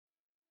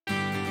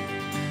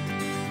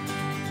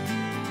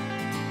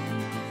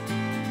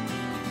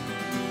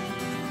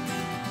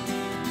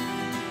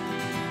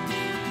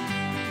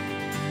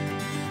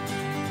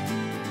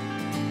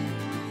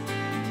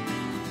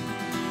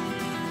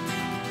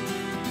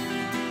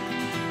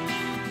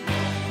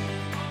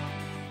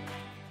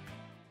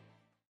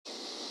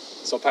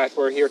So Pat,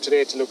 we're here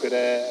today to look at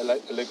a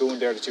lagoon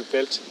there that you've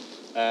built.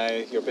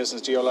 Your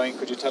business Geoline,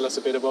 could you tell us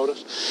a bit about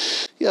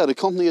it? Yeah, the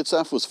company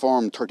itself was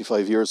formed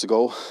 35 years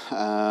ago.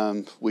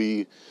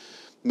 We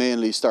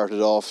mainly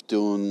started off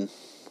doing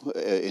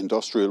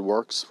industrial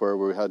works where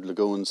we had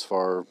lagoons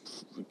for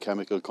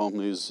chemical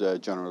companies,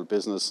 general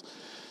business.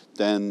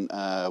 Then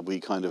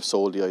we kind of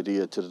sold the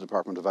idea to the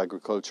Department of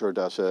Agriculture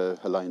that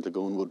a lined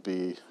lagoon would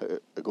be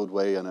a good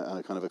way and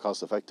a kind of a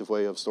cost-effective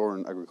way of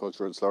storing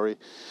agricultural slurry.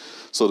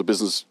 So the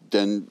business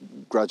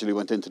then gradually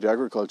went into the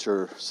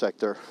agriculture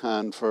sector,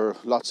 and for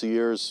lots of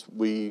years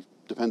we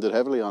depended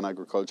heavily on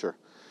agriculture.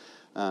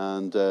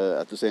 And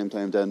at the same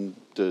time then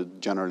the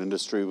general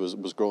industry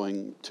was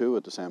growing too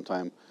at the same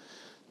time.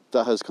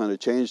 That has kind of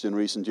changed in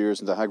recent years,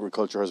 and that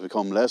agriculture has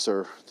become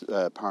lesser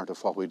part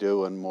of what we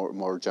do, and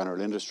more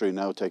general industry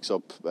now takes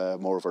up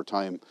more of our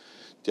time.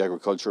 The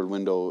agricultural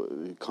window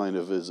kind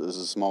of is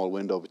a small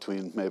window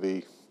between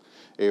maybe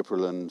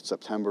April and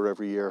September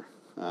every year,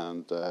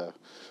 and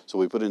so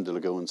we put in the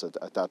lagoons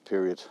at that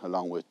period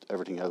along with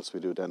everything else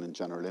we do then in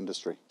general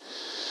industry.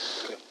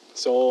 Okay.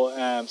 So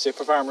say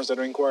for farmers that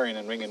are inquiring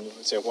and ringing,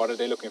 say what are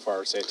they looking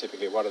for, say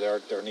typically, what are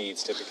their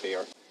needs typically?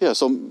 Or Yeah,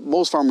 so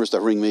most farmers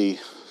that ring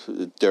me,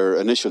 their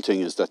initial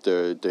thing is that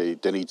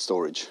they need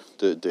storage.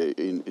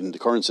 In the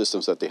current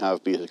systems that they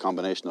have, be it a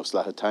combination of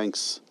slatted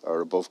tanks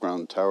or above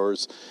ground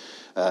towers,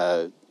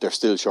 they're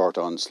still short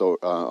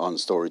on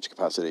storage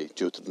capacity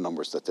due to the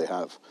numbers that they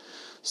have.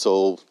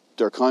 So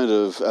they're kind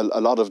of, a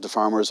lot of the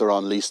farmers are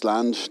on leased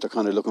land. They're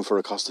kind of looking for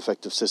a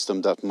cost-effective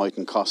system that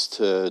mightn't cost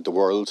the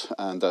world,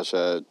 and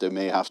that they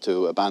may have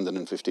to abandon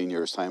in 15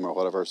 years' time or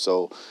whatever.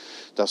 So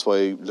that's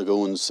why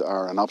lagoons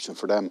are an option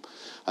for them.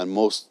 And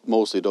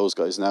mostly those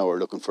guys now are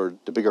looking for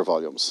the bigger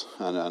volumes,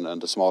 and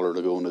the smaller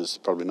lagoon is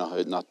probably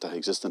not that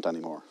existent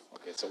anymore.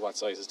 okay, so what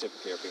sizes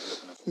typically are people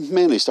looking at?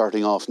 Mainly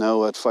starting off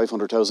now at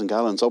 500,000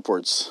 gallons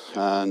upwards,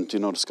 and you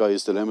know the sky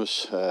is the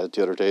limit. The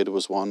other day there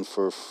was one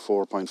for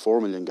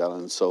 4.4 million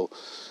gallons, so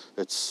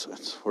it's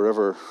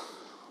wherever,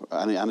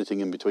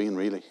 anything in between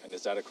really. And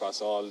is that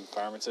across all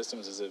farming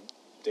systems? Is it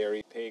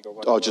dairy, pig, or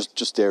what? Oh,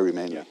 just dairy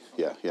mainly.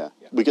 Yeah.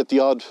 We get the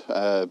odd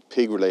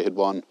pig-related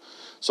one.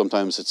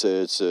 Sometimes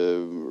it's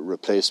a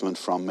replacement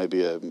from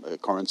maybe a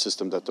current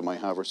system that they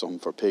might have or something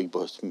for pig,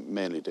 but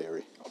mainly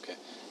dairy. Okay.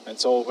 And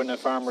so when a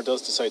farmer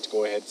does decide to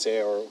go ahead,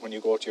 say, or when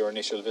you go to your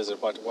initial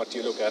visit, what do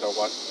you look at, or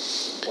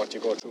what do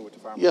you go through with the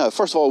farmer? Yeah,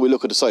 first of all, we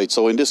look at the site.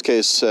 So in this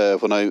case,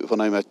 when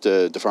I met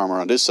the farmer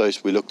on this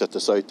site, we looked at the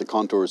site, the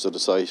contours of the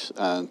site,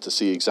 and to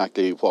see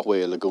exactly what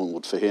way a lagoon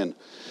would fit in.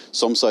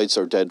 Some sites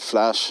are dead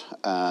flat,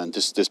 and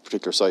this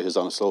particular site is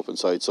on a sloping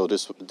site. So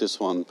this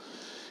one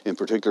in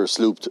particular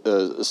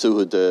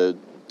suited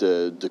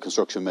the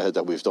construction method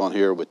that we've done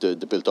here with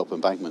the built-up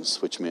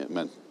embankments, which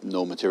meant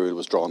no material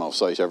was drawn off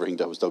site. Everything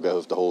that was dug out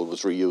of the hole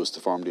was reused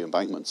to form the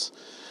embankments.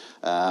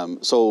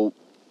 So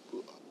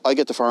I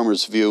get the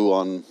farmer's view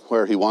on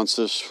where he wants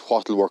it,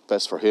 what will work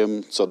best for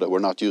him, so that we're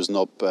not using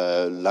up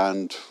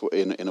land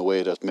in a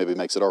way that maybe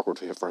makes it awkward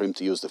for him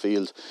to use the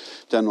field.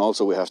 Then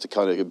also we have to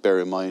kind of bear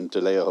in mind the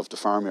layout of the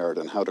farmyard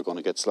and how they're going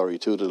to get slurry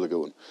to the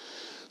lagoon.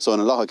 So in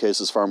a lot of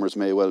cases, farmers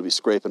may well be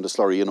scraping the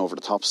slurry in over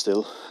the top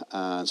still,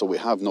 and so we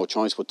have no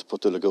choice but to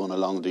put the lagoon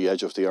along the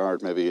edge of the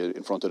yard, maybe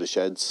in front of the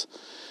sheds.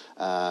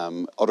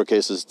 Other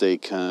cases, they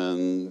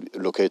can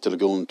locate the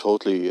lagoon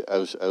totally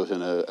out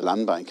in a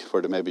land bank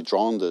where they may be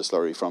drawing the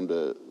slurry from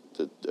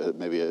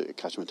maybe a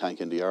catchment tank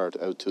in the yard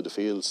out to the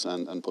fields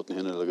and putting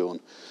in a lagoon.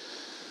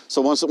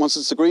 So once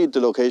it's agreed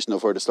the location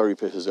of where the slurry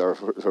pit is or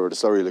where the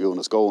slurry lagoon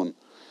is going,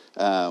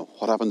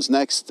 what happens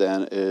next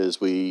then is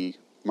we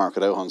mark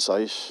it out on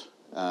site.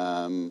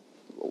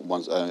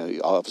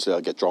 Obviously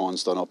I'll get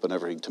drawings done up and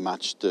everything to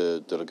match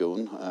the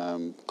lagoon.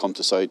 Come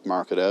to site,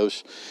 mark it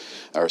out.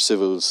 Our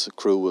civils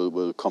crew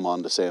will come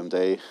on the same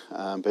day.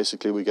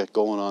 Basically we get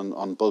going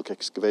on bulk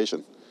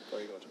excavation.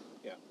 Very good,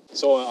 yeah.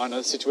 So on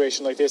a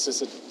situation like this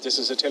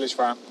is a tillage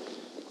farm,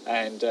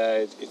 and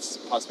it's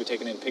possibly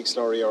taking in pig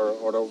slurry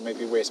or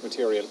maybe waste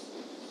material,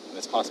 and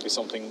it's possibly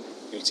something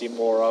you'll see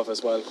more of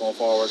as well going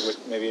forward, with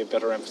maybe a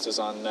better emphasis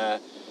on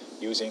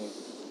using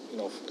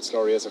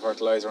slurry as a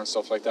fertiliser and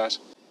stuff like that.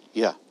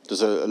 Yeah,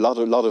 there's a lot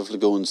of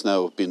lagoons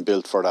now being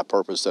built for that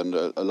purpose, and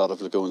a lot of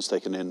lagoons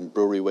taking in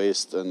brewery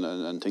waste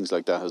and things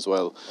like that as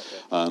well.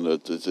 Okay. And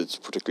it's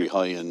particularly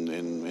high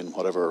in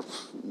whatever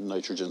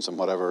nitrogens and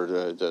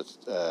whatever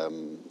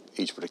that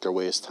each particular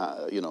waste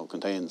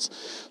contains.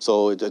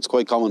 So it's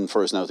quite common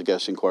for us now to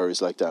get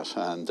inquiries like that,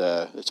 and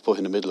it's put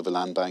in the middle of a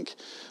land bank.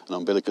 An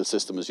umbilical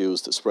system is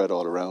used to spread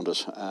all around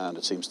it, and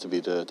it seems to be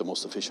the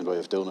most efficient way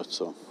of doing it.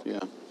 So yeah.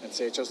 And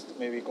say just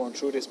maybe going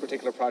through this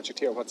particular project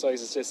here, what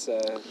size is this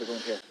lagoon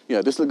here?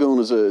 Yeah, this lagoon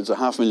is a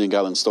 500,000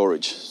 gallon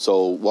storage.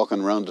 So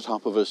walking around the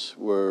top of it,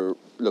 we're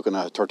looking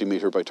at a 30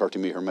 metre by 30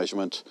 metre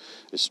measurement.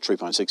 It's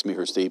 3.6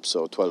 metres deep,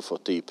 so 12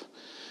 foot deep.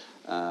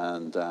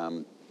 And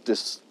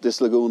this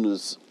lagoon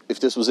is, if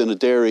this was in a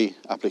dairy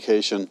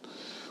application,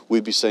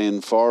 we'd be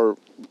saying to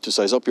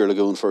size up your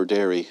lagoon for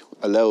dairy,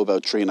 allow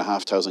about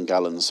 3,500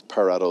 gallons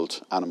per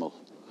adult animal.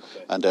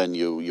 Okay. and then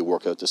you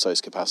work out the size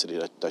capacity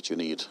that you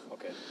need.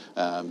 Okay.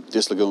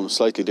 This lagoon is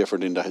slightly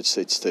different in that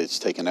it's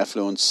taking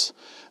effluents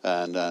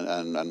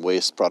and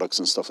waste products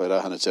and stuff like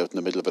that, and it's out in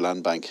the middle of a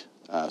land bank.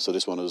 So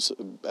this one is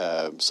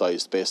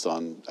sized based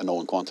on a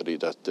known quantity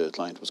that the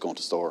client was going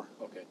to store.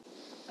 Okay.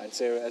 And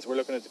so as we're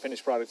looking at the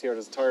finished product here,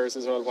 there's tyres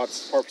as well.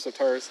 What's the purpose of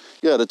tyres?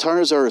 Yeah, the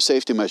tyres are a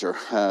safety measure.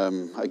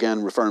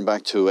 Again, referring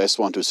back to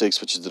S126,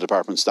 which is the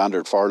department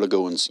standard for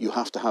lagoons, you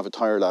have to have a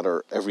tyre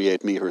ladder every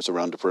 8 metres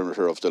around the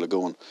perimeter of the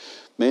lagoon.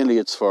 Mainly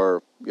it's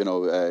for,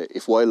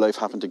 if wildlife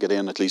happen to get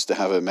in, at least they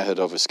have a method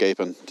of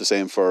escaping. The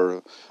same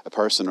for a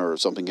person or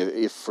something.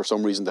 If for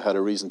some reason they had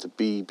a reason to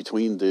be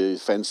between the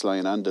fence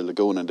line and the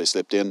lagoon and they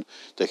slipped in,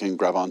 they can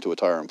grab onto a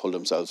tyre and pull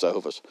themselves out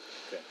of it.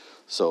 Okay.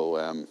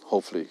 So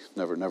hopefully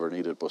never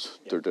needed, but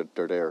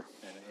they're there.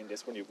 And in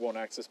this one you've one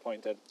access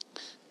point then?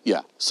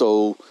 Yeah,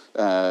 so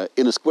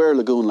in a square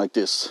lagoon like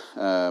this,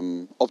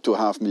 up to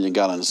 500,000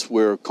 gallons,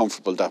 we're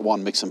comfortable that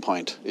one mixing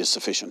point is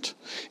sufficient.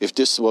 If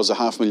this was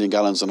 500,000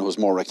 gallons and it was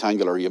more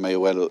rectangular, you may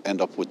well end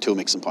up with 2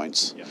 mixing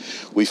points. Yeah.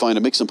 We find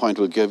a mixing point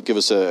will give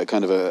us a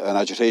kind of an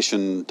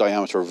agitation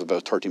diameter of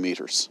about 30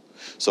 metres.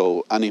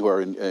 So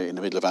anywhere in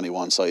the middle of any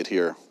one side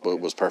here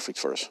was perfect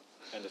for it.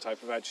 And the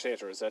type of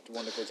agitator, is that the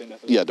one that goes in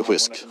at the the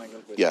whisk.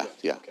 Yeah.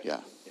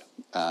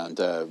 And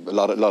a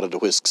lot of the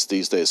whisks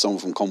these days, some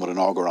of them come with an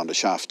auger on the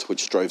shaft,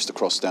 which drives the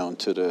crust down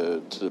to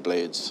the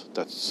blades.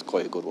 That's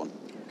quite a good one.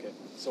 Okay.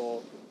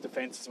 So the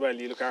fence as well,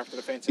 you look after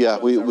the fence? Yeah,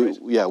 we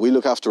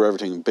look after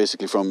everything,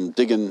 basically from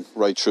digging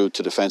right through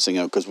to the fencing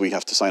out, because we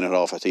have to sign it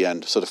off at the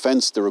end. So the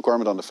fence, the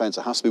requirement on the fence,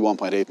 it has to be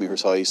 1.8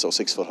 metres high, so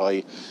 6 foot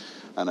high.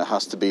 And it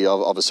has to be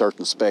of a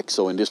certain spec.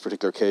 So in this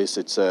particular case,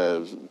 it's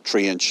a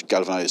 3-inch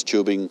galvanised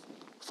tubing,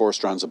 4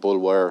 strands of bull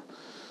wire,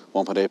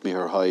 1.8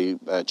 metre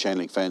high chain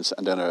link fence,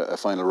 and then a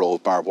final row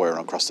of barbed wire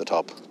across the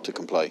top to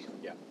comply.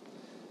 Yeah.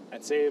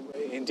 And say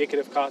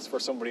indicative cost for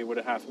somebody with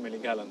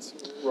 500,000 gallons,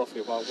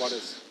 roughly what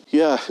is?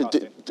 Yeah,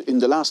 in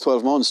the last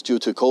 12 months, due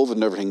to COVID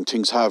and everything,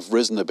 things have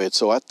risen a bit.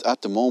 So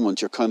at the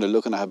moment, you're kind of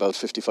looking at about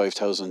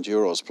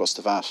 €55,000 plus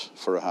the VAT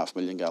for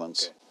 500,000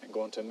 gallons. Okay. And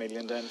going to $1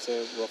 million then,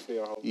 say, roughly?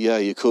 Or how? Yeah,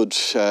 you could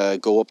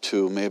go up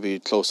to maybe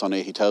close on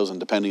 80,000,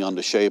 depending on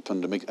the shape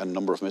and the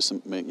number of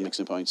mixing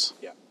points.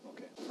 Yeah,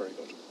 okay, very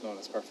good. No,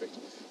 that's perfect.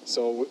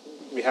 So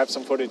we have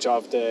some footage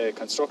of the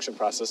construction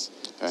process,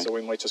 so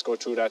we might just go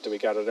through that we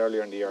gathered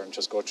earlier in the year and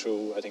just go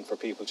through, I think, for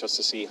people just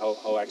to see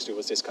how actually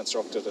was this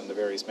constructed and the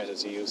various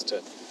methods you used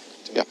to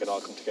make it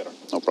all come together.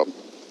 No problem.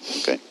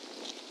 Okay.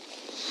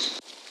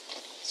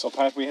 So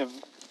Pat, we have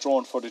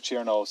drone footage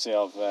here now, say,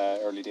 of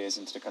early days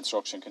into the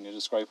construction. Can you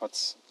describe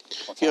what's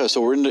happening?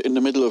 So we're in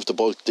the middle of the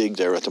bulk dig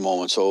there at the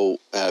moment. So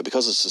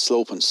because it's a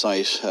sloping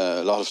site,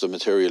 a lot of the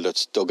material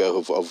that's dug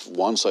out of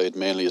one side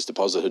mainly is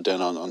deposited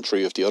then on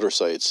 3 of the other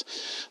sides,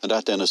 and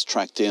that then is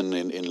tracked in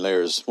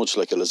layers, much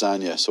like a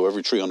lasagna. So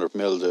every 300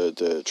 mil,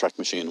 the track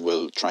machine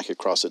will track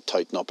across it,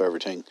 tighten up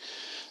everything,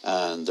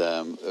 and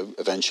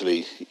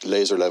eventually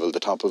laser level the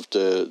top of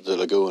the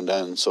lagoon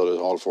then, so that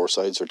all 4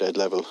 sides are dead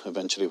level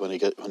eventually when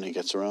he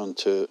gets around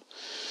to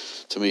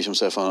meet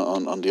himself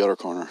on the other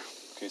corner.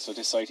 Okay, so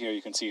this site here,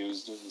 you can see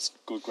there's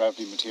good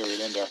gravity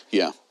material in there.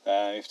 Yeah.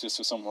 If this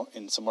was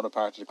in some other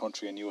part of the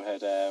country and you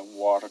had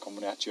water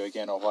coming at you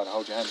again, or what,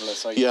 how do you handle this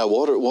site? Yeah,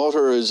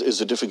 water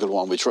is a difficult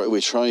one. We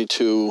try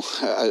to,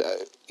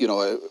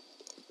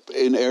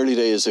 in early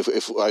days,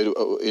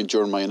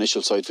 during my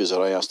initial site visit,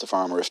 I asked the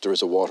farmer if there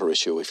is a water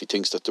issue, if he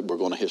thinks that we're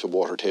going to hit a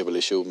water table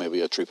issue,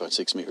 maybe at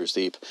 3.6 metres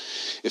deep.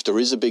 If there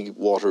is a big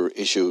water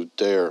issue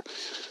there,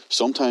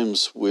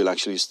 sometimes we'll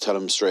actually tell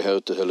him straight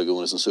out that the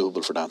lagoon isn't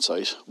suitable for that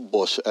site.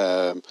 But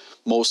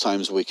most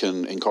times we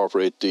can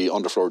incorporate the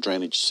underfloor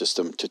drainage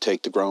system to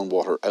take the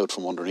groundwater out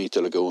from underneath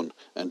the lagoon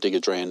and dig a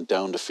drain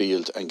down the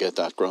field and get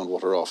that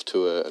groundwater off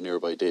to a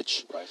nearby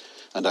ditch. Right.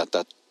 And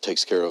that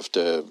takes care of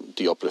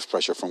the uplift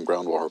pressure from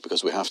groundwater,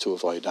 because we have to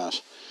avoid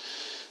that.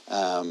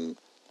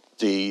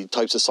 The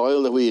types of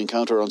soil that we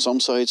encounter on some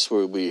sites,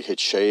 where we hit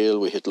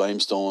shale, we hit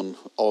limestone,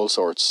 all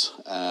sorts.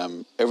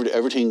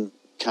 Everything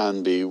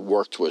can be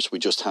worked with. We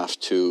just have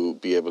to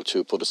be able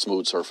to put a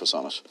smooth surface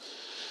on it.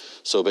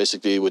 So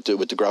basically, with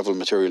the gravel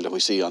material that we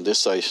see on this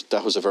site,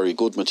 that was a very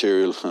good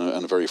material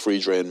and a very free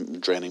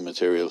draining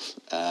material.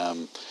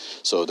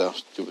 So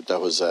that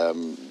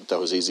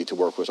was easy to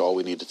work with. All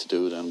we needed to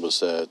do then was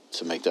to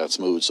make that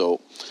smooth. So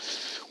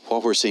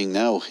what we're seeing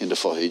now in the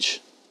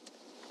footage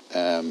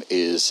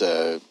is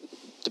the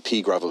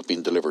pea gravel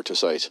being delivered to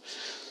site.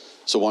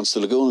 So once the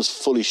lagoon is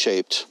fully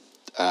shaped,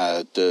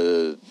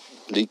 the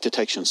leak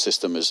detection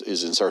system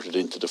is inserted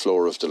into the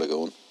floor of the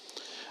lagoon.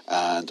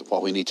 And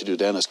what we need to do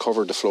then is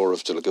cover the floor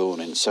of the lagoon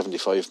in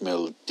 75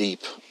 mil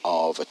deep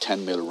of a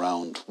 10 mil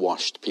round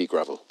washed pea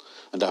gravel.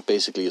 And that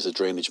basically is a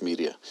drainage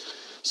media.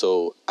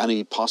 So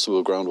any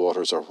possible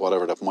groundwaters or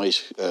whatever that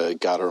might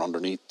gather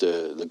underneath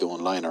the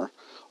lagoon liner,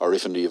 or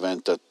if in the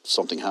event that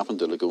something happened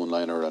to the lagoon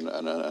liner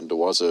and there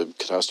was a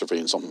catastrophe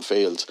and something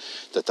failed,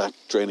 that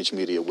drainage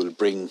media will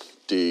bring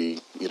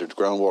either the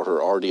groundwater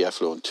or the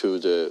effluent to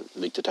the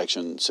leak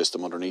detection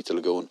system underneath the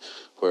lagoon,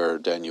 where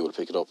then you will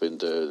pick it up in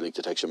the leak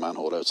detection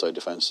manhole outside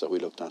the fence that we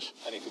looked at.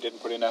 And if you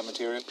didn't put in that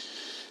material?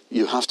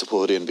 You have to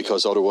put it in,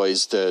 because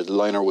otherwise the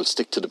liner will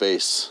stick to the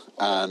base,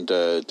 and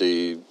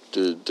the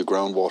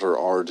groundwater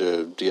or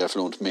the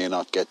effluent may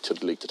not get to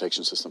the leak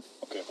detection system.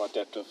 Okay, what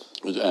depth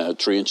of?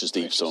 3 inches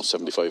deep, so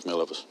 75 mil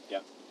of it.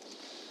 Yeah.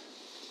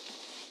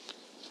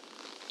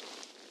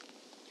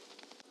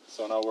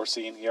 So now we're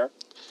seeing here.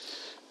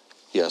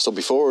 Yeah, so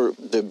before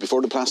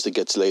the plastic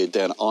gets laid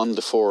then on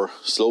the 4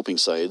 sloping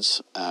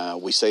sides,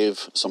 we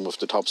save some of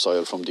the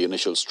topsoil from the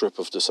initial strip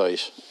of the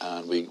site,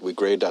 and we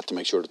grade that to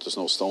make sure that there's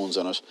no stones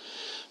in it.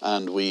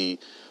 And we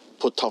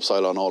put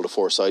topsoil on all the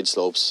 4 side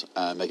slopes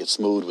and make it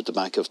smooth with the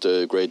back of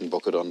the grading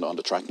bucket on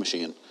the track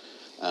machine.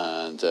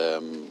 And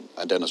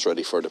then it's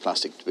ready for the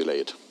plastic to be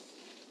laid.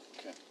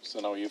 Okay, so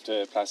now you have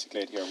the plastic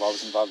laid here. What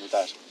was involved with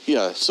that?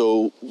 Yeah,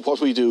 so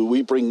what we do,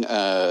 we bring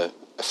a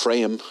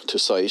frame to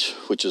site,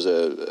 which is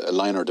a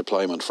liner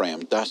deployment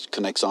frame. That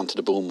connects onto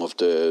the boom of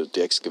the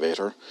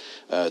excavator.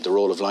 The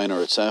roll of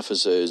liner itself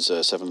is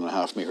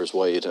 7.5 metres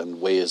wide and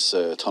weighs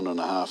 1.5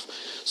 tons.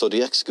 So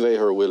the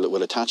excavator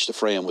will attach the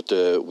frame with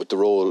the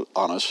roll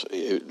on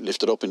it,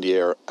 lift it up in the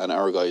air, and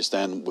our guys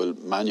then will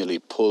manually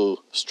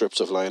pull strips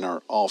of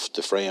liner off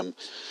the frame.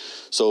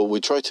 So we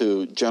try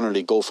to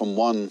generally go from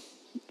one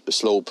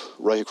slope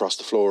right across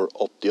the floor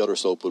up the other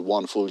slope with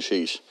one full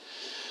sheet.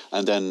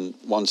 And then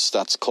once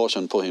that's cut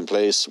and put in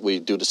place, we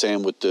do the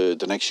same with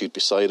the next sheet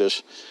beside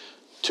it.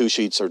 2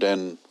 sheets are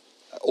then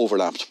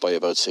overlapped by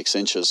about 6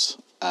 inches,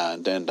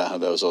 and then that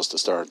allows us to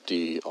start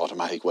the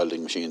automatic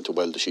welding machine to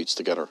weld the sheets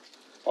together.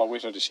 What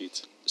width are the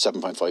sheets?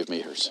 7.5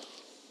 metres.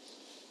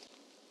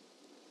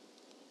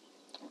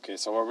 Okay,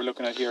 so what we're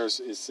looking at here is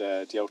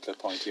the outlet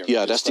point here.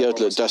 Yeah, that's the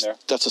outlet.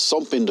 That's a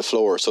sump in the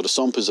floor. So the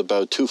sump is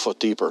about 2 foot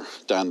deeper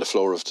than the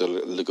floor of the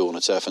lagoon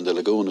itself, and the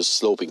lagoon is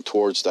sloping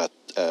towards that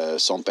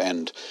sump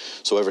end.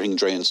 So everything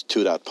drains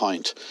to that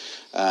point.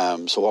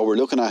 So what we're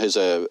looking at is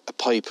a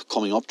pipe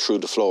coming up through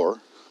the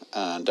floor,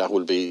 and that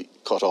will be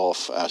cut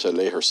off at a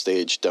later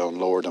stage down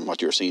lower than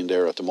what you're seeing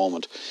there at the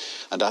moment.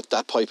 And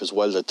that pipe is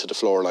welded to the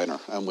floor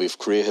liner, and we've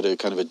created a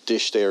kind of a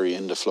dished area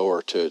in the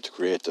floor to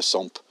create the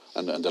sump.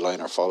 And the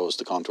liner follows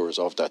the contours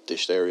of that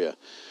dished area.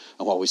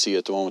 And what we see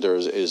at the moment there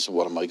is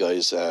one of my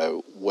guys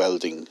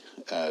welding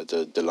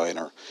the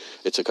liner.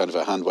 It's a kind of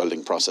a hand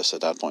welding process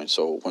at that point.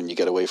 So when you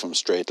get away from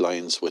straight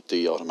lines with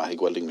the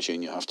automatic welding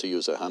machine, you have to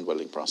use a hand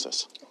welding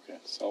process. Okay,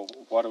 so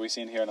what are we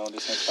seeing here now in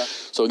this next part?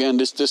 So again,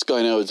 this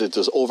guy now,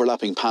 there's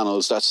overlapping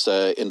panels. That's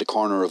in the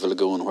corner of a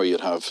lagoon where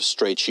you'd have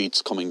straight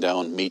sheets coming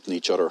down, meeting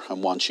each other,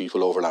 and one sheet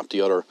will overlap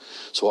the other.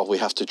 So what we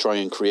have to try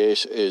and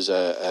create is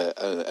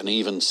an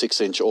even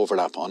 6-inch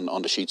overlap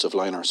on the sheets of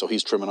liner. So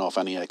he's trimming off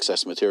any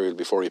excess material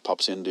before he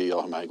pops in the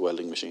automatic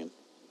welding machine.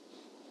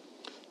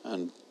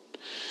 And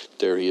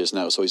there he is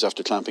now. So he's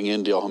after clamping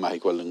in the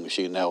automatic welding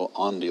machine now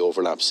on the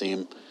overlap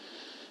seam.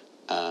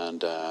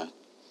 And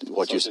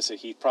is this a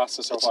heat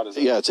process or what is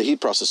it? Yeah, it's a heat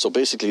process. So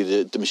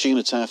basically the machine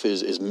itself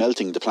is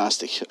melting the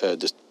plastic,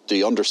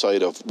 the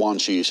underside of one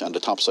sheet and the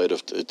top side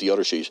of the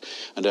other sheet.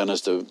 And then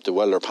as the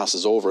welder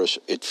passes over it,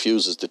 it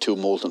fuses the 2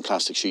 molten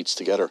plastic sheets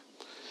together.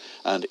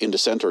 And in the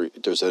centre,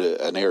 there's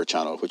an air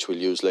channel, which we'll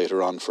use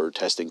later on for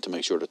testing to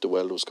make sure that the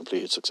weld was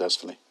completed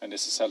successfully. And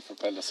this is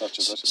self-propelled as such,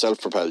 is it?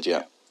 Self-propelled,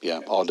 yeah. Yeah.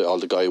 Okay. All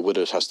the guy with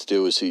it has to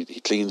do is he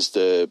cleans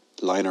the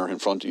liner in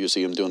front of you.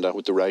 See him doing that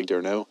with the rag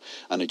there now,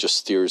 and he just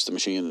steers the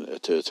machine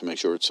to make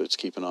sure it's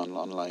keeping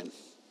on line.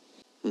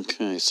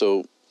 Okay,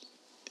 so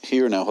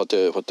here now what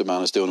the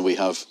man is doing, we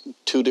have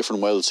 2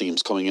 different weld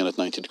seams coming in at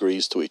 90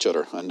 degrees to each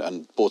other,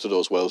 and both of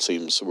those weld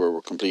seams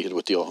were completed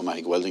with the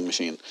automatic welding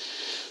machine.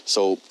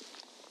 So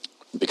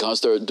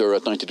because they're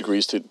at 90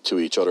 degrees to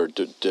each other,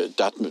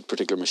 that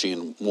particular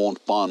machine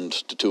won't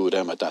bond the 2 of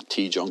them at that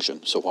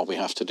T-junction. So what we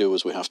have to do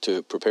is we have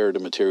to prepare the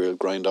material,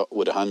 grind up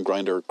with a hand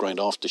grinder, grind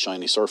off the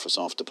shiny surface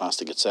off the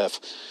plastic itself,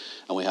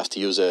 and we have to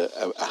use a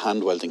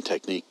hand welding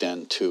technique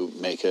then to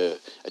make a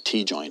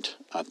T-joint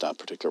at that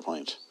particular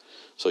point.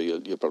 So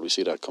you'll probably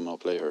see that coming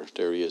up later.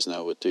 There he is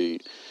now with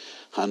the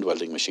hand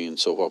welding machine.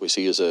 So what we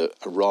see is a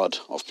rod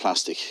of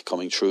plastic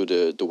coming through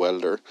the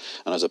welder,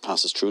 and as it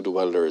passes through the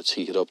welder, it's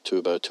heated up to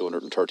about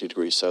 230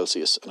 degrees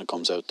Celsius, and it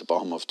comes out the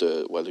bottom of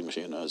the welding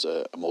machine as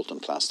a molten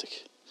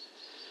plastic.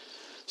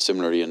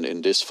 Similarly,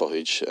 in this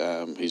footage,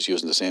 he's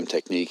using the same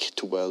technique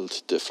to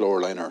weld the floor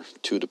liner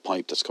to the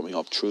pipe that's coming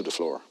up through the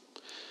floor.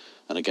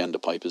 And again, the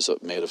pipe is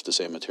made of the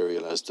same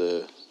material as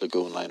the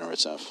lagoon liner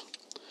itself.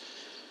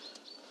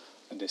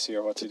 And this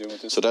here, what's he doing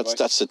with this? So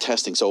that's the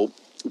testing. So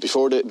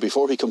before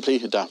he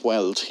completed that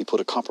weld, he put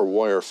a copper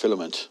wire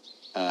filament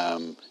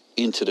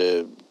into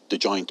the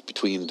joint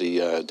between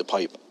the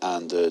pipe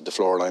and the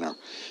floor liner,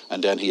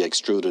 and then he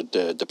extruded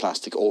the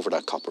plastic over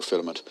that copper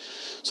filament.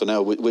 So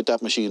now with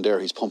that machine there,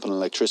 he's pumping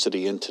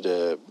electricity into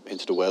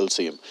the weld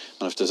seam,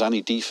 and if there's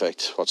any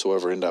defect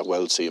whatsoever in that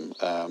weld seam,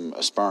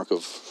 a spark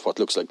of what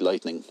looks like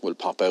lightning will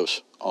pop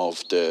out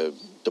of the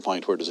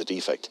point where there's a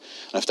defect.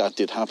 And if that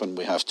did happen,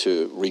 we have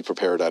to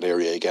re-prepare that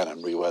area again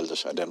and re-weld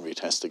it and then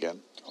retest again.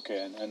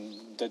 Okay, and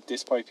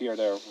this pipe here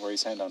there where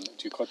he's hand on,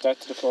 do you cut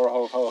that to the floor?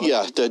 How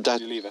yeah, do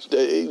you leave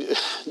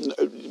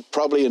it?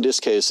 Probably in this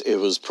case, it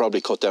was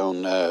probably cut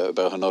down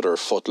about another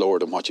foot lower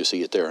than what you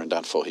see it there in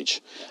that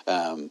footage.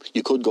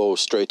 You could go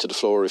straight to the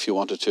floor if you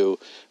wanted to.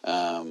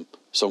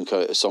 Some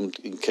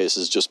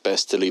cases, just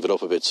best to leave it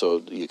up a bit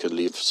so you can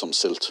leave some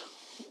silt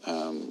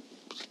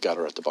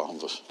gather at the bottom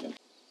of it. Yeah.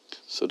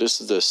 So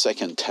this is the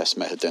second test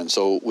method then.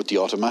 So with the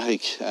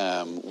automatic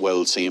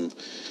weld seam,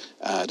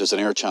 there's an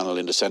air channel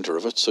in the centre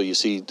of it. So you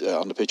see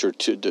on the picture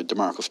the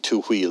mark of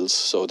 2 wheels.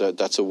 So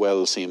that's a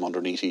weld seam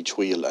underneath each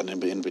wheel, and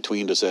in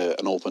between there's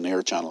an open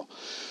air channel.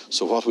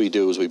 So what we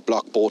do is we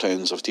block both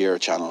ends of the air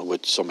channel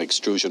with some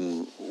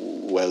extrusion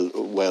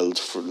weld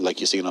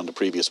like you've seen on the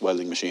previous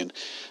welding machine,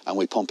 and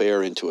we pump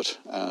air into it.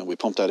 We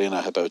pump that in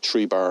at about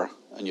 3 bar,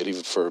 and you leave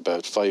it for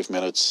about 5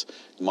 minutes.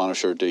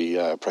 Monitor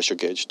the pressure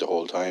gauge the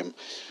whole time.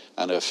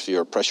 And if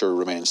your pressure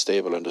remains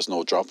stable and there's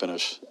no drop in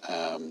it,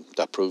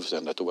 that proves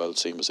then that the weld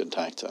seam is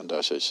intact and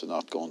that it's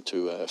not going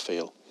to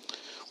fail.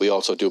 We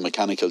also do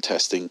mechanical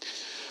testing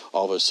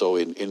of it. So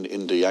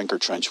in the anchor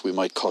trench, we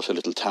might cut a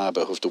little tab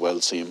out of the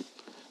weld seam,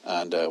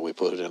 and we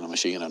put it in a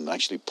machine and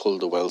actually pull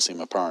the weld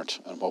seam apart.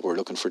 And what we're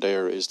looking for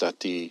there is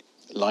that the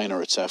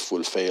liner itself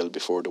will fail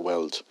before the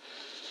weld.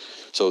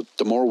 So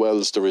the more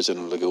welds there is in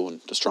a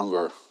lagoon, the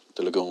stronger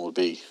the lagoon will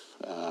be.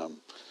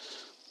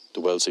 The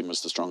weld seam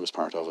is the strongest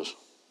part of it.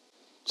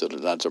 So the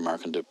lads are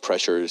marking the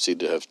pressure. You see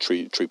they have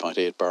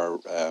 3.8 bar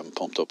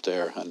pumped up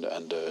there, and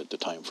the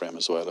time frame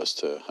as well as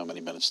to how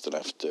many minutes they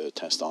left to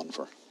test on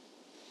for.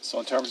 So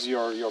in terms of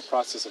your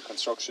process of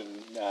construction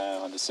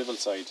on the civil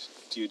side,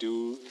 do you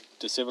do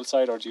the civil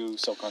side or do you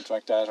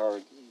subcontract that,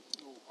 or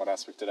what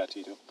aspect of that do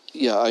you do?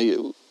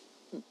 Yeah,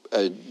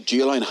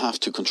 Geoline have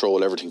to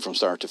control everything from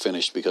start to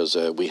finish because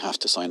we have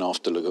to sign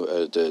off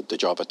the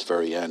job at the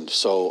very end.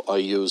 So I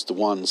use the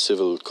one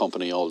civil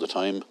company all the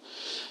time.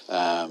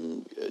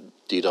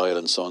 Dial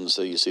and Sons,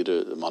 you see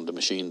them on the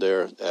machine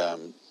there.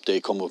 They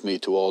come with me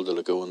to all the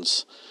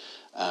lagoons,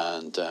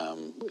 and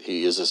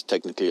he is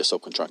technically a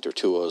subcontractor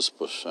to us,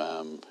 but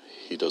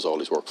he does all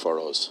his work for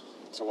us.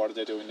 So what are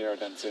they doing there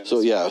then?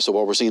 So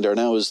what we're seeing there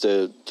now is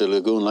the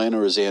lagoon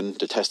liner is in,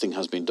 the testing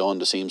has been done,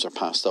 the seams are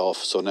passed off,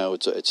 so now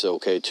it's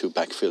okay to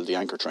backfill the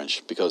anchor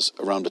trench, because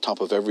around the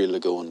top of every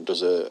lagoon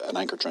there's an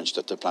anchor trench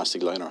that the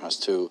plastic liner has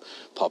to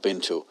pop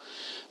into,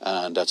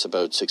 and that's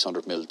about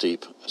 600 mil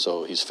deep.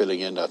 So he's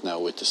filling in that now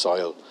with the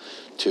soil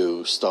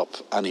to stop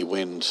any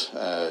wind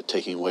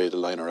taking away the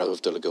liner out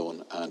of the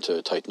lagoon and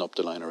to tighten up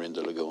the liner in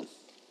the lagoon.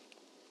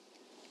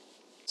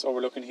 So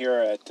we're looking here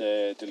at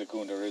the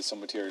lagoon. There is some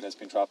material that's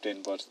been dropped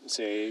in, but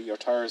say your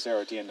tyres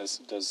there at the end,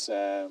 there's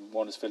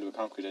one is filled with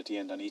concrete at the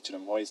end on each of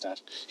them. Why is that?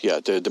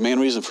 Yeah, the main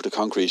reason for the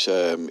concrete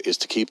is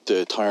to keep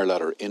the tyre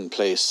ladder in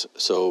place.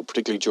 So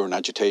particularly during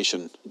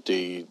agitation,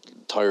 the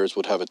tyres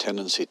would have a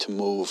tendency to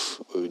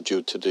move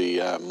due to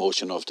the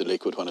motion of the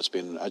liquid when it's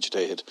been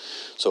agitated.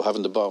 So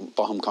having the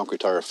bottom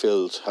concrete tyre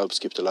filled helps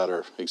keep the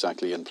ladder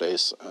exactly in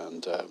place,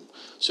 and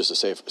it's just a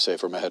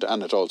safer method,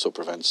 and it also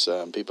prevents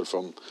people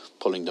from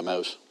pulling them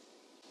out.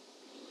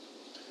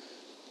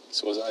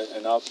 So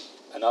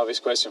an obvious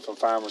question from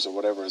farmers or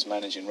whatever is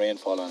managing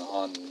rainfall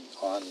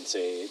on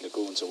say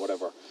lagoons or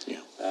whatever.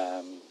 Yeah.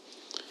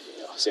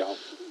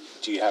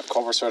 Do you have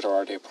covers for it, or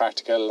are they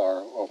practical,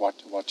 or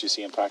what do you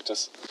see in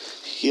practice?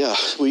 Yeah,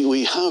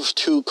 we have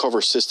 2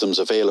 cover systems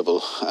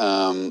available.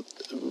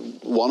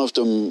 One of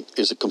them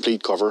is a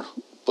complete cover,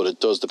 but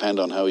it does depend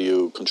on how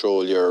you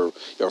control your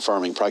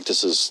farming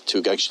practices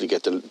to actually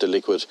get the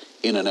liquid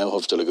in and out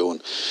of the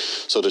lagoon.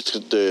 So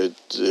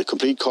the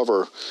complete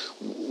cover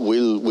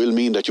will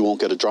mean that you won't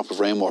get a drop of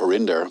rainwater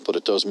in there, but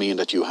it does mean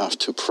that you have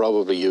to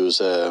probably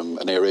use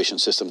an aeration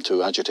system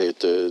to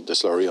agitate the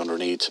slurry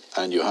underneath,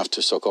 and you have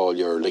to suck all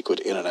your liquid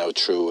in and out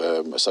through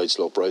a side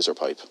slope riser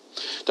pipe.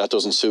 That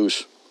doesn't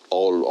suit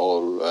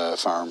all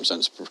farms,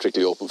 and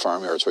particularly open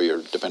farmyards where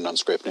you're dependent on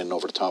scraping in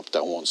over the top.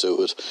 That won't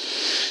suit it.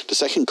 The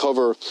second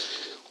cover,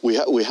 we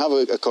have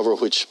a cover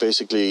which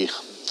basically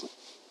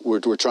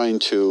we're trying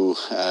to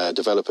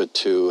develop it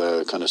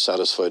to kind of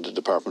satisfy the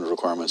department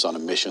requirements on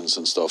emissions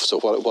and stuff. So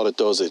what it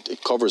does,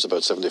 it covers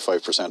about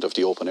 75% of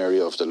the open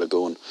area of the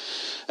lagoon,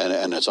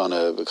 and it's on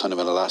a kind of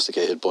an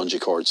elasticated bungee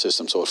cord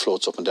system, so it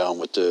floats up and down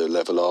with the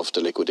level of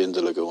the liquid in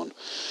the lagoon.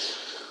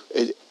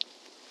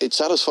 It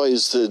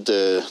satisfies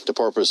the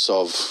purpose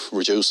of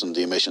reducing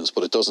the emissions,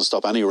 but it doesn't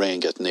stop any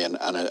rain getting in,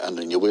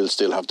 and you will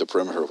still have the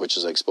perimeter which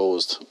is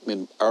exposed. I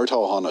mean, our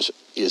thought on it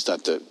is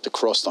that the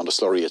crust on the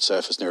slurry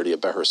itself is nearly a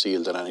better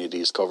seal than any of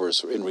these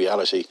covers. In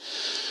reality,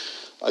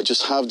 I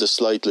just have the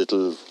slight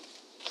little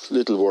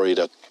worry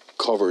that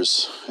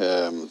covers,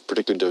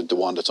 particularly the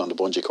one that's on the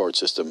bungee cord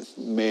system,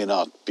 may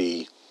not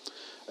be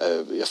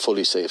a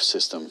fully safe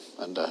system.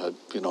 And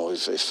you know,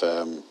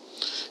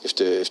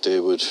 if they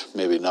would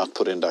maybe not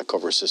put in that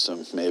cover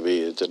system,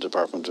 maybe the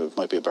department, it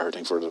might be a better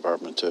thing for the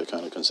department to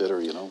kind of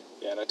consider, you know.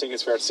 Yeah, and I think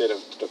it's fair to say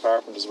that the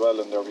department as well,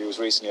 and their views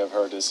recently I've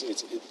heard, is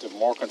they're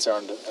more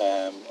concerned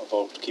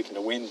about keeping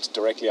the wind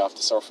directly off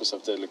the surface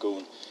of the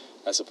lagoon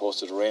as opposed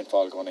to the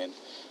rainfall going in.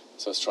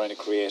 So it's trying to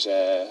create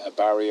a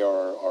barrier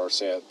or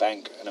say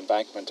an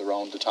embankment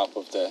around the top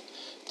of the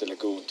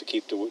lagoon to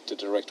keep the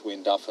direct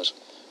wind off it,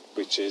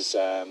 which is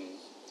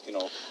you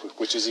know,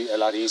 which is a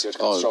lot easier to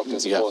construct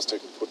as opposed to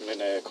putting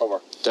in a cover.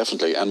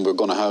 Definitely, and we're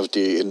going to have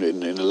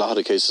in a lot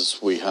of cases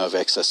we have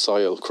excess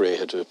soil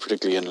created,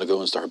 particularly in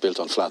lagoons that are built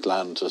on flat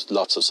land. There's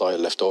lots of soil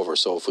left over,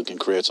 so if we can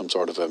create some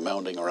sort of a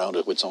mounding around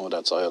it with some of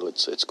that soil,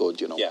 it's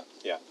good, you know. Yeah,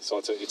 yeah. So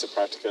it's a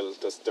practical.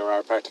 There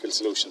are practical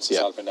solutions to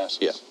solving that.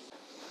 Yeah.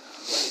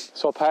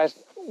 So Pat,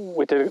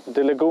 with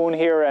the lagoon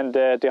here and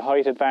the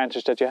height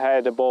advantage that you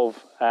had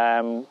above,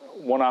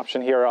 one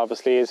option here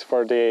obviously is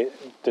for the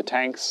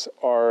tanks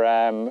or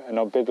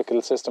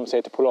biblical system,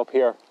 say, to pull up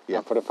here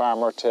and for the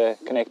farmer to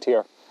connect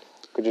here.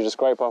 Could you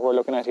describe what we're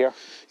looking at here?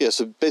 Yeah,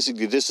 so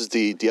basically this is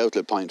the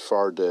outlet point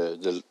for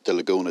the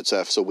lagoon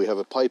itself. So we have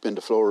a pipe in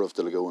the floor of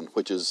the lagoon,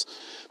 which is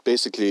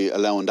basically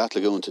allowing that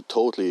lagoon to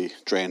totally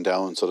drain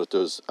down so that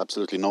there's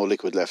absolutely no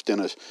liquid left in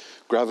it.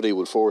 Gravity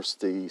will force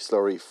the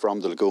slurry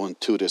from the lagoon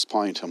to this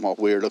point, and what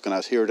we're looking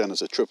at here then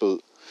is a triple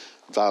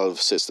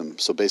valve system.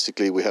 So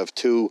basically we have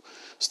two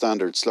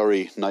standard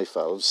slurry knife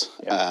valves,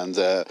 and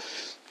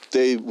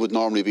they would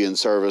normally be in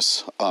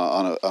service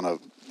on a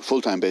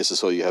full-time basis,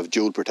 so you have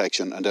dual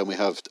protection, and then we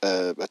have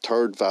a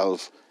third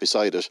valve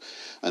beside it,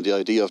 and the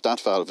idea of that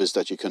valve is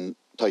that you can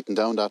tighten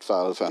down that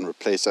valve and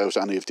replace out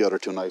any of the other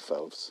two knife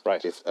valves,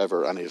 if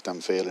ever any of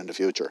them fail in the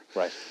future.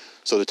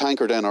 So the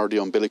tanker then, or the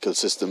umbilical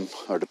system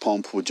or the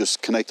pump, would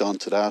just connect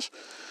onto that,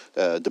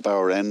 the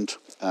bower end,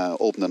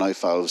 open the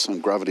knife valves,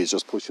 and gravity is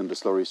just pushing the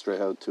slurry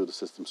straight out to the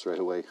system straight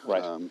away.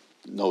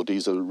 No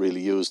diesel really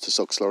used to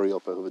suck slurry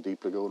up out of a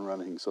deep lagoon or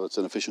anything, so it's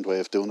an efficient way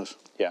of doing it.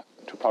 Yeah,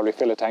 to probably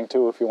fill a tank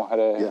too if you wanted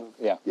a...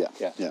 Yeah.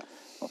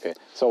 Okay,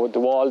 so the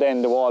wall,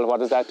 what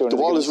does that do? The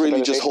wall is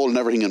really just holding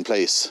everything in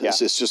place.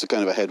 It's just a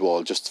kind of a head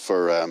wall just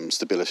for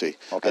stability.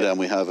 And then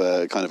we have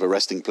a kind of a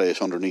resting plate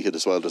underneath it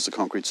as well. There's a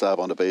concrete slab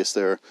on the base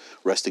there,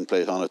 resting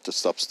plate on it that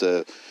stops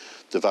the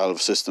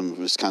valve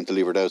system is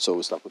cantilevered out, so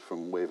we stop it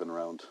from waving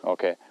around.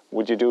 Okay.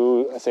 Would you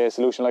do, say, a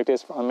solution like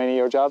this on many of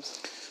your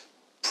jobs?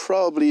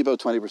 Probably about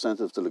 20%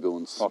 of the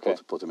lagoons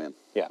put them in.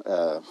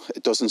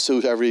 It doesn't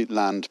suit every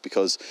land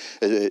because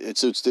it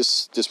suits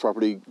this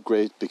property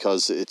great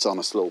because it's on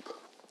a slope,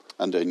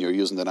 and then you're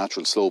using the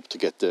natural slope to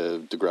get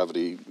the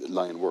gravity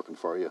line working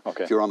for you.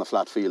 If you're on a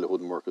flat field, it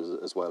wouldn't work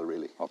as well,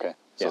 really.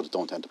 So they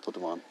don't tend to put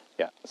them on.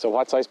 So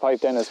what size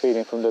pipe then is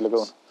feeding from the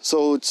lagoon?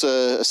 So it's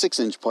a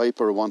 6-inch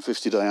pipe or a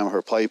 150 diameter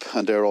pipe,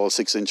 and they're all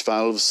 6-inch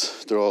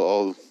valves. They're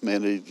all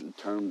mainly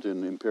termed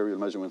in imperial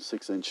measurements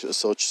 6-inch as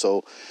such.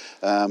 So,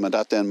 and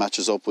that then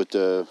matches up with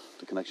the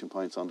connection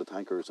points on the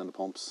tankers and the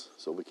pumps.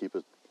 So we keep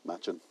it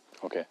matching.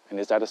 Okay, and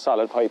is that a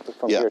solid pipe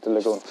from here to the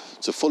lagoon?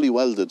 It's a fully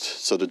welded,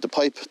 so that the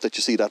pipe that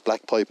you see, that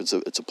black pipe, it's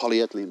a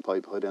polyethylene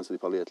pipe, high density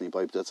polyethylene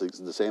pipe. That's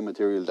the same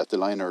material that the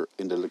liner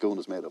in the lagoon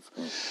is made of.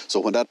 So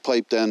when that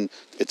pipe then,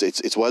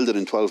 it's welded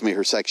in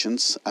 12-metre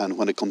sections, and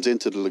when it comes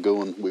into the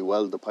lagoon, we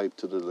weld the pipe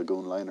to the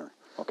lagoon liner.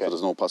 So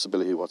there's no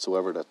possibility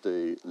whatsoever that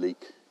the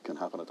leak can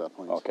happen at that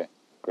point. Okay,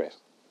 great,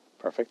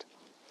 perfect.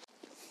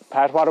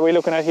 Pat, what are we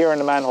looking at here in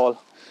the manhole?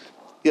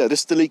 Yeah,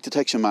 this is the leak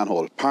detection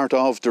manhole. Part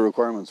of the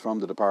requirements from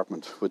the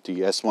department with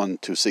the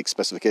S126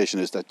 specification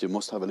is that you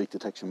must have a leak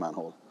detection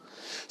manhole.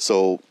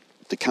 So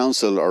the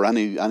council or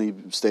any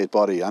state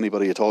body,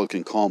 anybody at all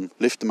can come,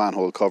 lift the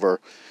manhole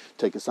cover,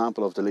 take a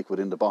sample of the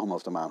liquid in the bottom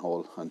of the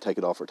manhole and take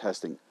it off for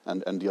testing.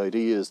 And the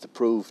idea is to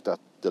prove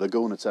that the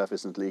lagoon itself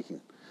isn't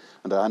leaking,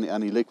 and that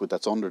any liquid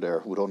that's under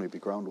there would only be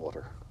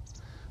groundwater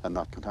and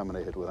not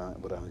contaminated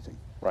with anything.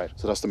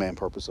 So that's the main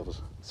purpose of it.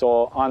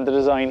 So on the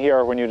design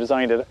here, when you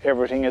designed it,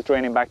 everything is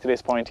draining back to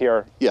this point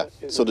here? Yeah,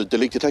 so the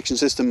leak detection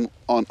system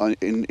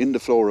in the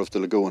floor of the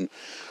lagoon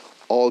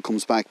all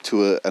comes back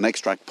to an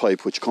extract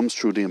pipe which comes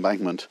through the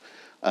embankment,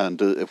 and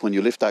when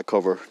you lift that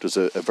cover, there's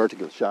a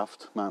vertical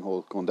shaft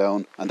manhole going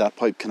down, and that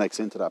pipe connects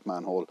into that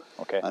manhole.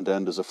 And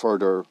then there's a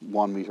further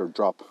 1 metre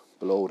drop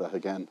below that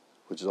again,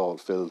 which is all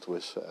filled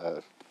with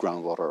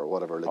groundwater or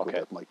whatever liquid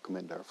that might come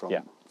in there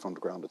from the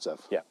ground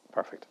itself. Yeah,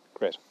 perfect,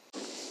 great.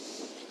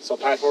 So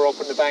Pat, we're up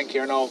on the bank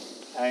here now,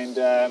 and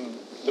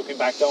looking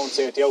back down,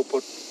 say at the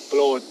output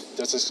below it,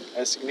 there's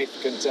a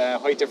significant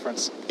height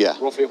difference.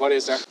 Roughly, what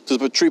is there? There's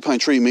about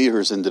 3.3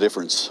 metres in the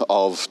difference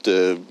of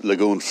the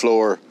lagoon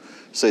floor.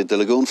 Say the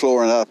lagoon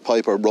floor and that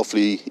pipe are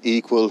roughly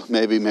equal,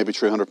 maybe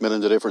 300 mil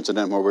in the difference, and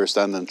then where we're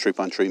standing,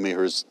 3.3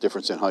 metres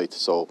difference in height.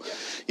 So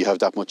you have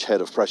that much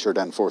head of pressure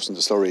then forcing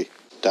the slurry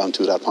down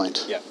to that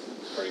point. Yeah,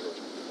 very good.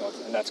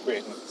 And that's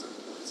great. And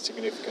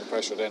significant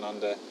pressure then on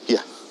the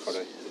for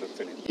the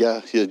filling.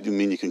 Yeah, you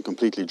mean you can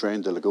completely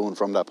drain the lagoon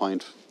from that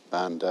point,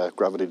 and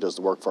gravity does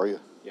the work for you.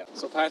 Yeah.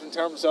 So Pat, in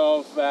terms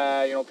of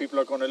people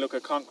are going to look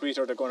at concrete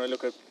or they're going to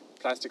look at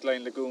plastic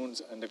lined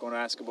lagoons, and they're going to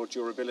ask about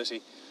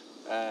durability.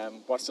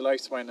 What's the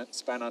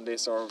lifespan on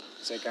this, or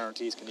say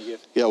guarantees can you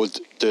give? Yeah, well,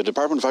 the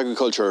Department of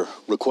Agriculture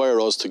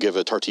require us to give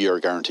a 30-year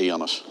guarantee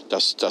on it.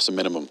 That's a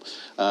minimum.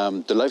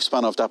 The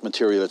lifespan of that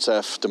material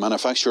itself, the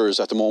manufacturers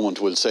at the moment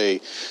will say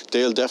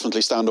they'll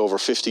definitely stand over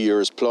 50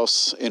 years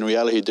plus. In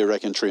reality, they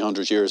reckon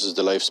 300 years is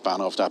the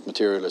lifespan of that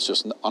material. It's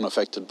just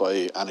unaffected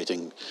by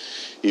anything.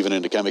 Even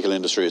in the chemical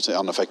industry, it's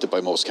unaffected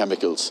by most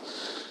chemicals.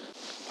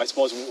 I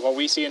suppose what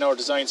we see in our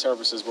design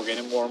services, we're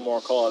getting more and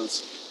more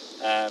calls.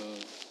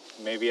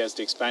 Maybe as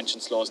the expansion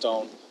slows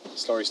down,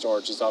 slurry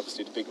storage is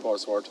obviously the big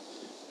buzzword.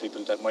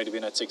 People that might have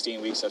been at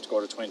 16 weeks have to go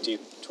to 20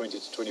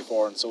 to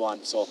 24 and so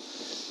on. So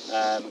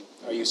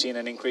are you seeing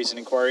an increase in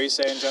inquiries,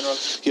 say, in general?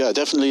 Yeah,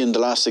 definitely in the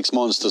last 6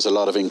 months there's a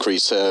lot of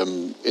increase.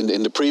 In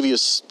the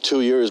previous 2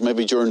 years,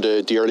 maybe during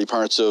the early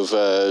parts of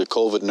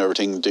COVID and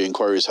everything, the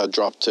inquiries had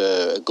dropped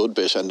a good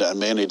bit, and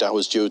mainly that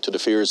was due to the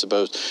fears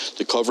about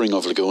the covering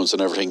of lagoons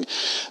and everything.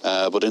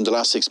 But in the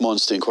last 6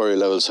 months the inquiry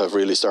levels have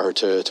really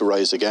started to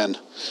rise again,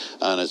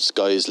 and it's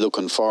guys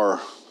looking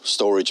for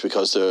storage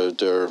because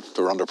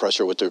they're under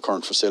pressure with their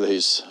current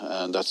facilities,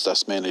 and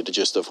that's mainly the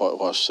gist of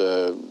what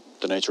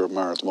the nature of them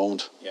are at the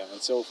moment. Yeah,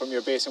 and so from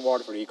your base in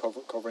Waterford, are you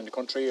covering the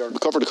country? Or? We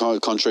cover the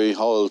country,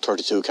 all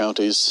 32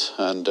 counties,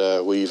 and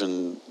we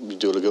even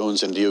do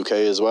lagoons in the UK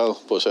as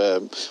well. But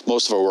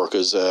most of our work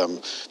is,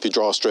 if you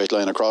draw a straight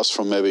line across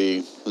from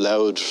maybe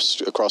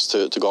Louth across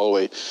to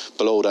Galway,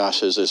 below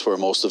that is where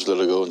most of the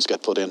lagoons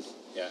get put in.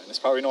 Yeah, and it's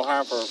probably no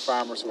harm for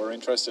farmers who are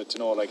interested to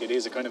know, like, it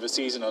is a kind of a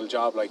seasonal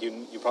job. Like,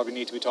 you probably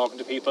need to be talking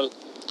to people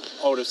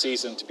out of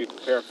season to be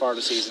prepared for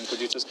the season.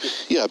 Could you just give...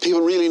 Yeah,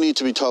 people really need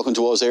to be talking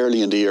to us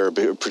early in the year,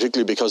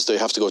 particularly because they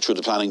have to go through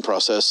the planning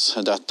process,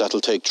 and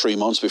that'll take 3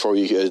 months before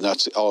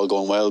that's all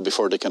going well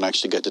before they can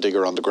actually get the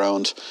digger on the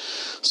ground.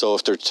 So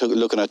if they're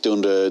looking at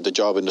doing the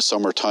job in the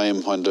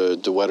summertime when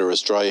the weather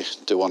is dry,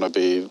 they want to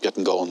be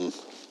getting going,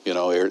 you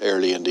know,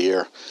 early in the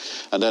year.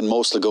 And then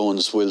most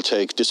lagoons will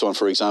take, this one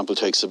for example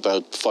takes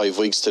about 5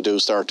 weeks to do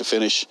start to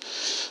finish,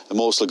 and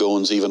most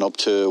lagoons even up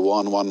to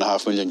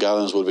 1.5 million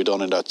gallons will be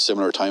done in that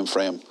similar time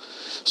frame.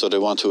 So they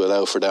want to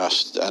allow for that,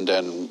 and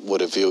then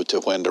with a view to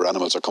when their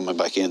animals are coming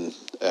back in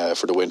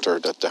for the winter,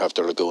 that they have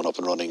their lagoon up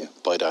and running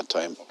by that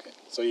time. Okay.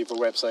 So you have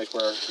a website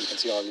where you can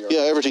see all your...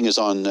 Yeah, everything is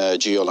on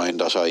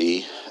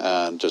geoline.ie,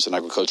 and there's an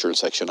agricultural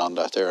section on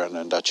that there,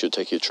 and that should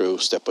take you through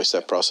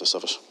step-by-step process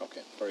of it.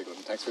 Okay, very good.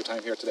 And thanks for your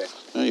time here today.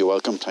 You're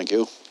welcome, thank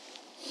you.